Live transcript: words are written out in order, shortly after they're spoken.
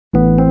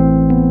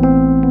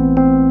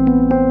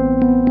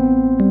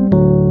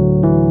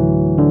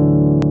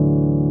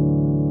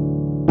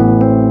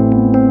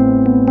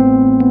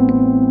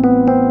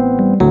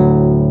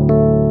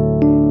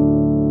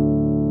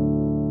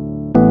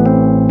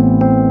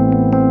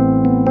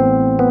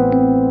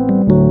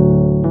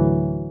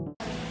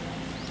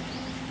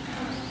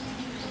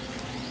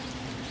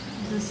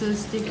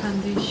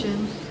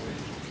condition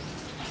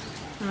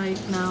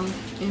right now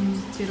in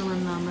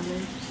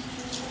Tiruvannamalai.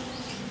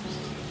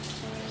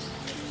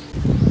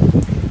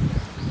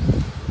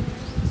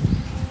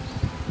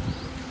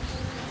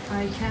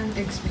 I can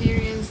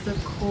experience the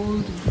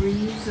cold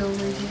breeze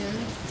over here.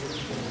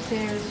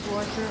 There's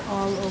water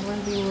all over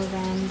the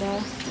veranda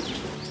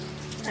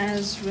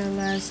as well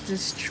as the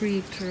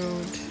street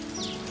road.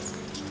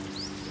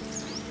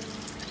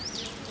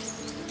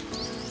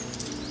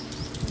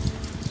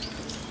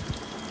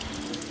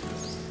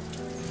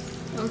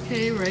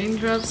 Okay,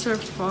 raindrops are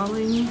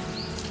falling.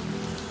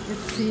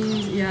 It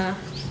seems, yeah.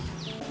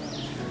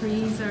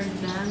 Trees are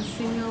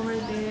dancing over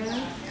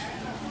there.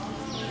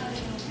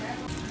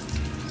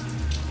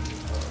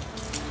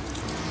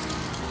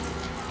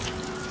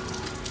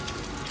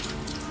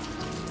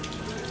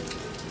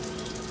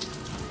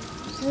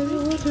 There's a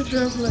water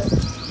droplet.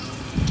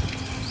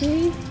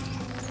 See?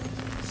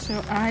 So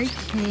I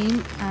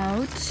came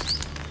out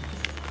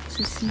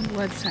to see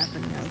what's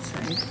happening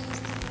outside.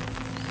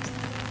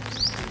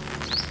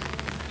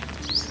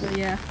 So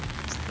yeah,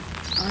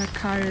 our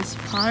car is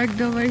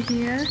parked over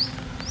here.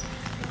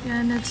 Yeah,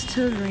 and it's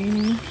still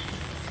raining.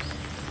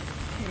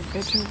 Okay,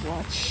 better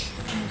watch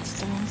next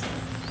time.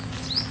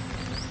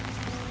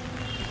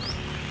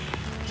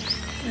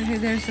 Okay,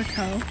 there's a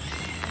cow.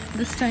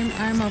 This time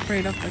I'm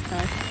afraid of the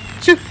cow.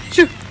 Shoo!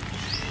 Shoo!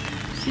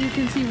 So you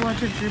can see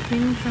water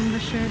dripping from the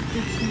shed,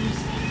 it seems.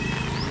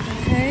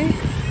 Okay.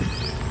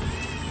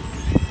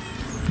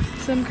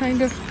 Some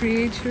kind of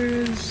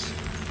creatures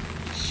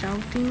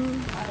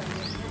shouting.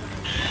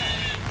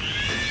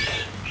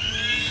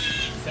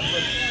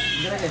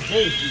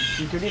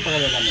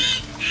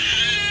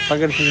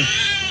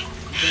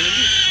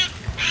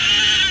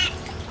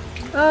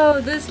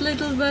 Oh, this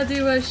little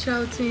buddy was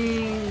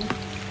shouting.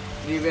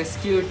 We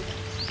rescued.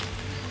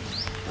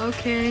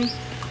 Okay.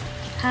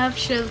 Have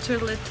shelter,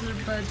 little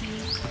buddy,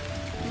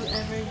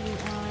 whoever you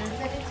are.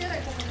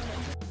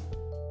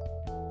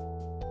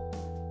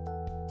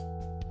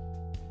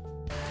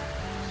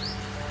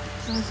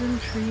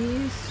 Pleasant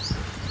trees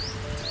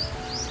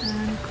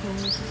and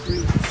cold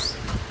breeze.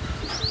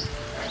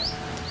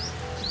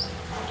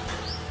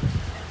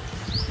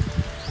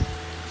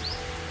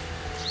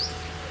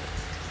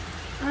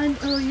 And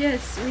oh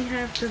yes, we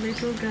have the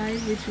little guy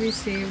which we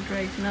saved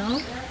right now.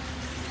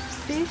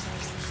 See?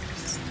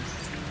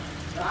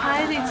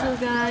 Hi little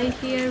guy,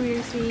 here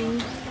we're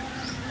seeing.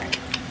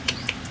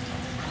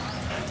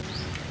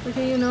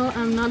 Okay, you know,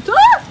 I'm not.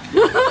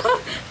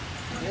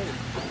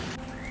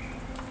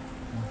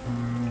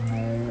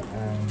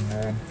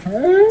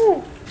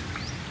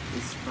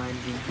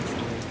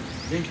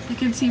 You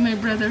can see my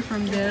brother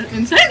from there.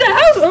 Inside the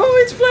house! Oh,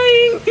 it's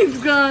flying! It's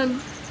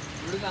gone.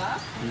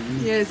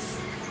 Yes.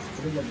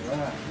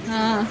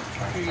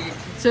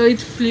 So it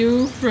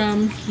flew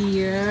from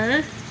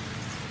here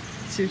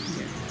to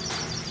here.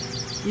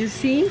 You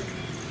see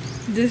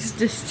this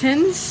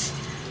distance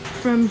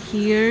from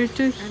here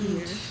to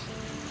here.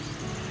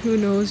 Who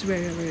knows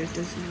wherever it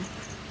is now.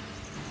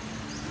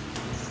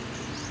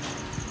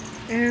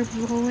 Air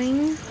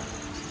blowing.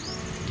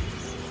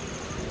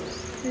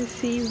 You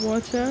see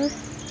water.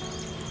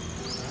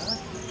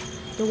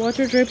 The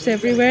water drips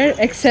everywhere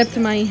except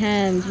my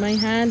hand. My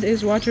hand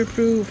is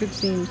waterproof, it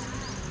seems.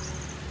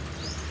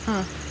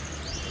 Huh.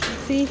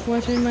 See,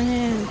 water in my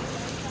hand.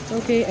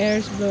 Okay,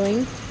 air's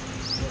blowing.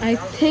 I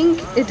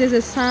think it is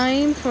a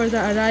sign for the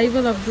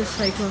arrival of the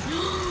cyclone.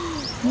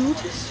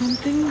 Notice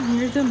something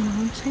near the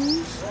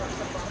mountains?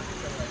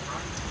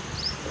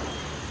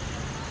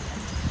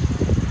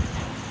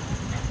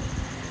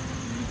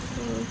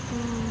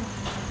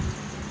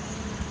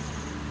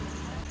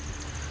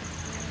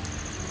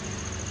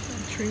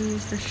 The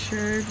trees, the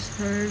shirts,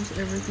 herds,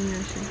 everything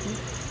are shaking.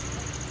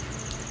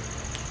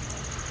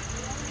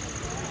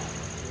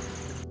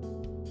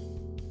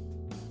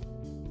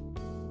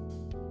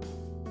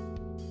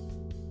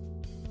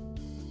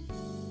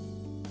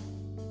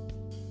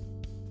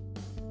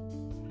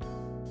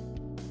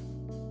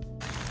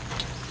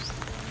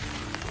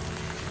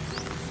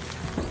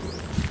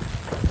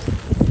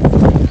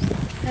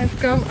 I've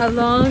come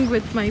along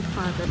with my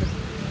father.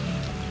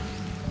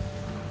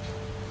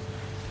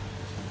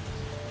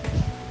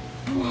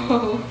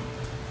 Whoa.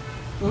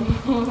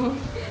 Oh.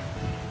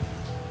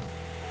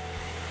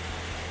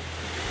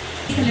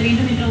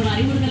 வேண்டும் என்ற ஒரு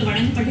அறிவுறுத்தல்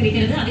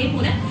வழங்கப்பட்டிருக்கிறது.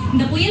 அதேபோல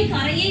இந்த புயல்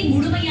கரையை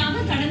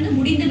முழுமையாக கடந்து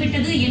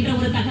முடிந்துவிட்டது என்ற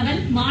ஒரு தகவல்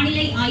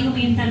வானிலை ஆய்வு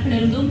மையம்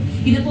தரப்பிலிருந்தும்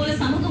இதுபோல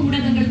சமூக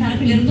ஊடகங்கள்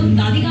தரப்பிலிருந்தும்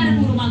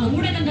அதிகாரப்பூர்வமாக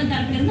ஊடகங்கள்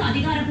தரப்பிலிருந்து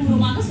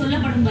அதிகாரப்பூர்வமாக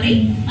சொல்லப்படும் வரை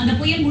அந்த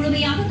புயல்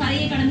முழுமையாக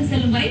கரையை கடந்து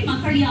செல்லும் வரை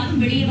மக்கள்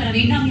யாரும் வெளியே வர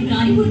வேண்டாம் என்ற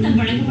அறிவுறுத்தல்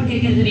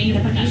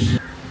வழங்கப்பட்டிருக்கிறது.